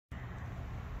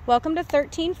Welcome to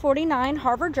 1349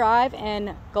 Harbor Drive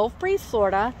in Gulf Breeze,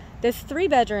 Florida. This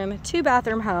 3-bedroom,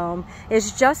 2-bathroom home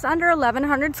is just under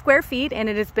 1,100 square feet and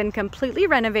it has been completely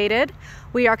renovated.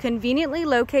 We are conveniently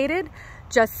located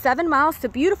just 7 miles to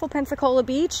beautiful Pensacola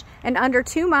Beach and under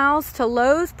 2 miles to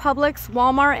Lowe's, Publix,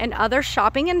 Walmart, and other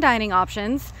shopping and dining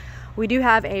options. We do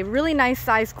have a really nice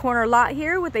sized corner lot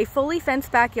here with a fully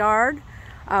fenced backyard.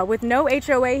 With no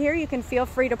HOA here, you can feel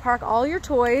free to park all your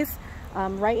toys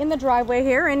right in the driveway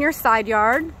here in your side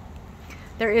yard.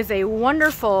 There is a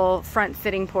wonderful front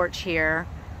sitting porch here.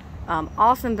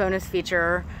 Awesome bonus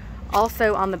feature.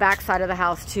 Also on the back side of the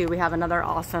house too, we have another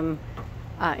awesome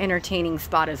entertaining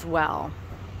spot as well.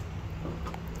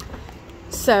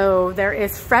 So there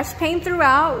is fresh paint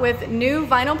throughout with new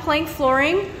vinyl plank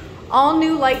flooring, all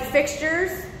new light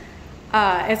fixtures,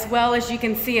 as well as you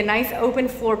can see a nice open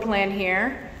floor plan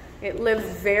here. It lives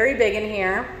very big in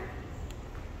here.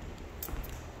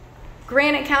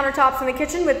 Granite countertops in the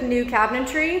kitchen with new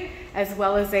cabinetry, as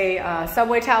well as a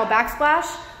subway tile backsplash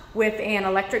with an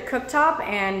electric cooktop,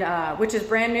 and which is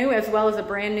brand new, as well as a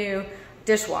brand new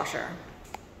dishwasher.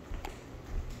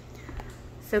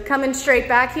 So coming straight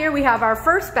back here, we have our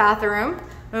first bathroom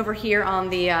over here on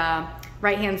the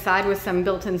right-hand side with some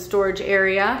built-in storage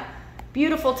area.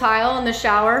 Beautiful tile in the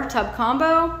shower tub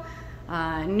combo.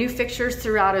 New fixtures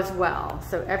throughout as well.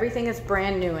 So everything is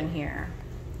brand new in here.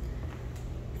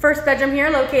 First bedroom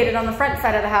here located on the front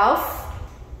side of the house.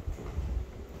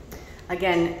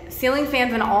 Again, ceiling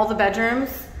fans in all the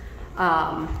bedrooms,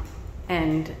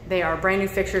 and they are brand new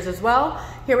fixtures as well.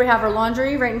 Here we have our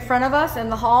laundry right in front of us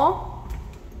in the hall.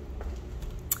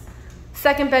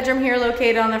 Second bedroom here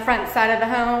located on the front side of the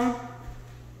home.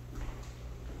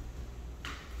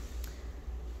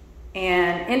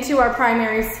 And into our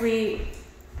primary suite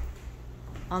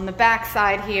on the back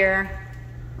side here.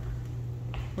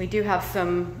 We do have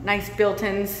some nice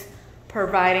built-ins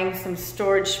providing some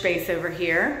storage space over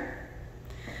here.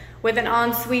 With an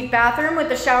ensuite bathroom with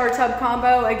the shower tub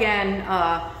combo. Again,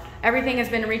 everything has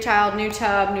been retiled, new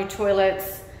tub, new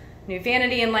toilets, new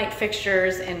vanity and light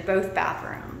fixtures in both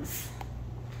bathrooms.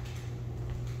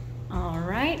 All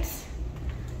right,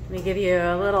 let me give you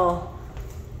a little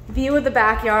view of the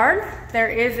backyard. There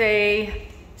is a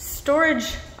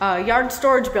storage, yard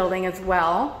storage building as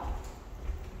well.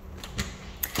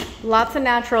 Lots of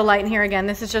natural light in here. Again,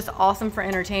 this is just awesome for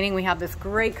entertaining. We have this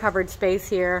great covered space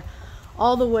here.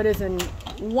 All the wood is in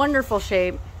wonderful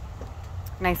shape.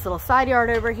 Nice little side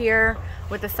yard over here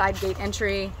with a side gate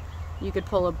entry. You could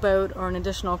pull a boat or an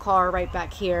additional car right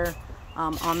back here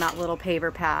on that little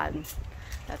paver pad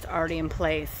that's already in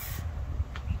place.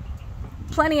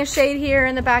 Plenty of shade here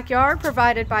in the backyard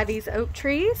provided by these oak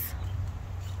trees.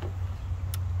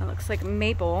 It looks like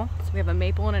maple. So we have a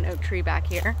maple and an oak tree back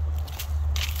here.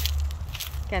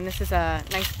 Again, this is a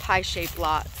nice pie-shaped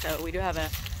lot, so we do have an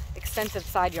extensive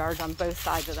side yards on both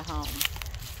sides of the home.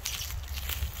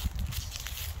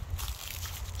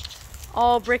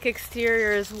 All brick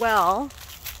exterior as well.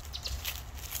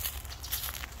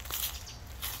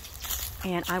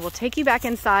 And I will take you back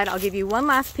inside. I'll give you one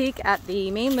last peek at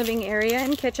the main living area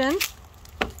and kitchen,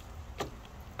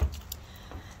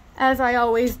 as I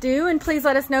always do. And please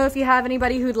let us know if you have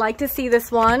anybody who'd like to see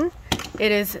this one.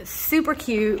 It is super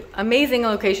cute, amazing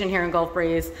location here in Gulf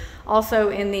Breeze. Also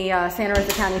in the Santa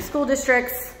Rosa County School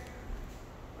Districts.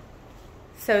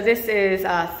 So this is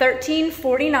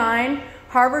 1349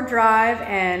 Harbor Drive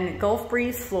in Gulf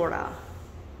Breeze, Florida.